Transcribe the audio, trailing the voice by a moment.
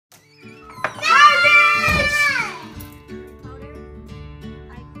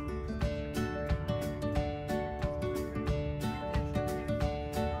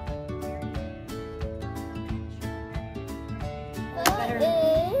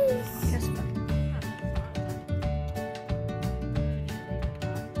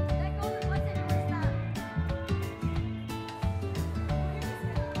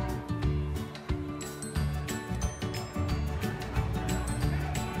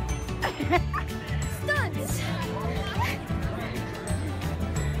Stunts.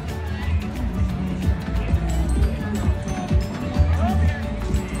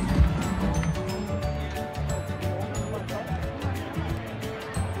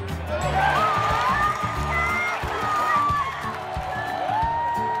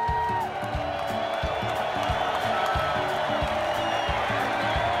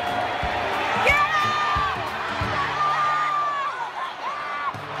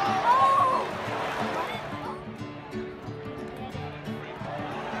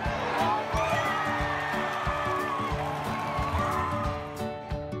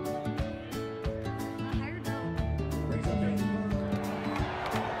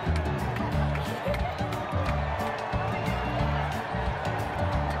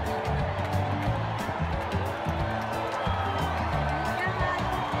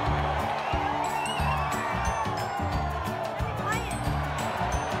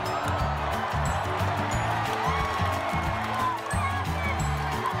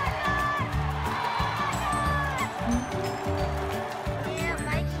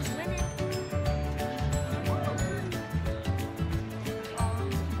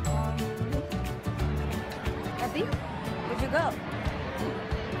 Where'd you go?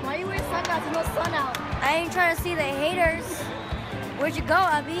 Why are you wearing sunglasses? No sun out. I ain't trying to see the haters. Where'd you go,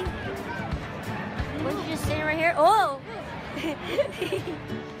 Abby? Was you just sitting right here? Oh!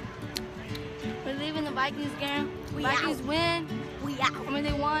 We're leaving the Vikings game. Vikings win. We out. I mean,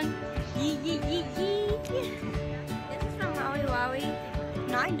 they won. Yee, yee, yee, yee. This is from Maui Wowie.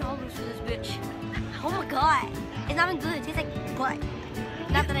 $9 for this bitch. Oh my god. It's not even good. It tastes like butt.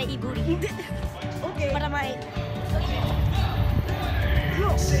 Not that I eat booty. Okay. But I might. Okay.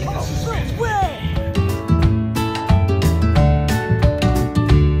 Oh,